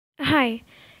Hi,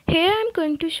 here I'm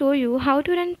going to show you how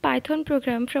to run Python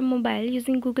program from mobile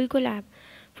using Google Colab.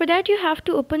 For that you have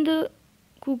to open the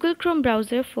Google Chrome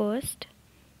browser first,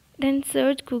 then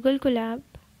search Google Colab.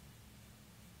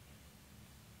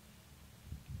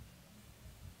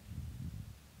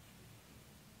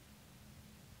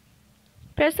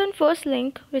 Press on first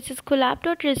link, which is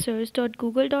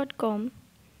colab.research.google.com.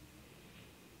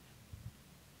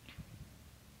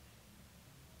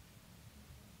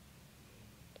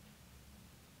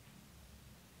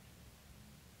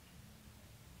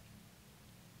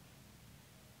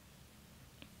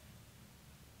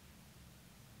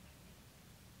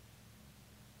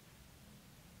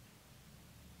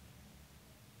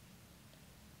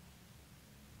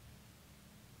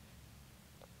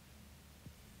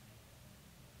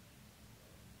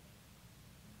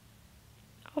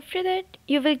 After that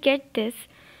you will get this,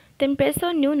 then press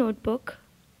on new notebook.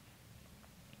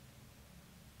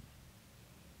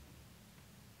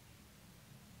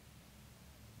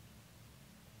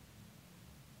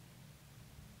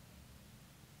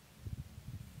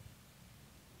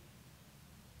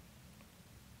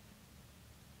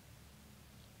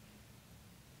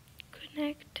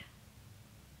 Connect.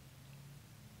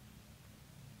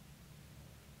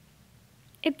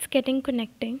 It's getting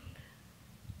connecting.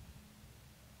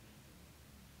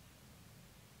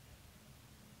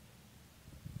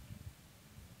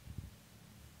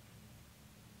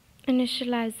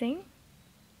 Initializing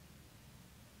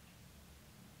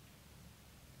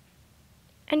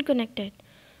and connected.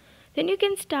 Then you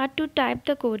can start to type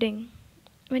the coding.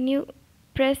 When you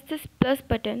press this plus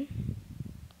button,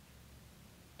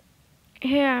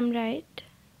 here I'm right.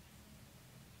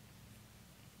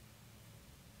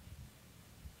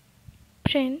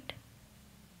 Print.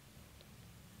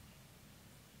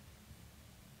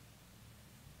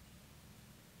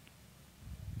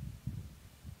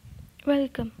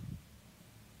 Welcome.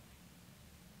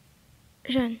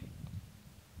 Run.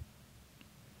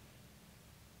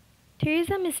 There is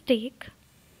a mistake.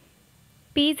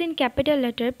 P is in capital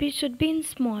letter, P should be in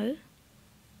small.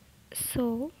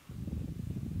 So,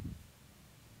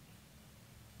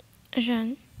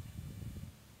 run.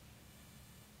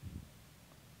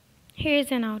 Here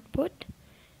is an output.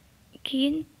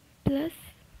 Gain plus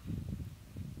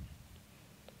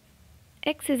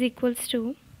x is equals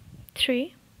to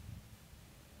 3.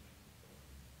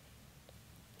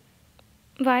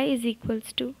 Y is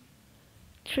equals to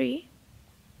 3.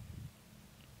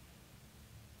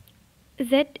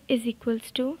 Z is equals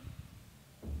to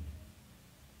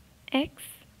x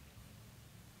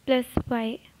plus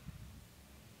y.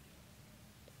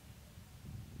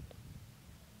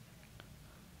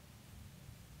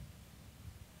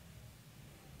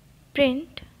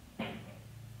 Print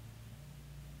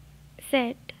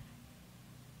Z.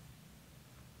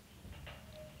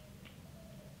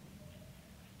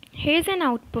 Here's an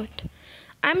output.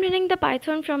 I'm running the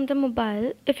Python from the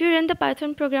mobile. If you run the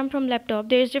Python program from laptop,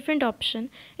 there is different option.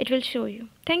 It will show you.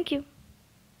 Thank you.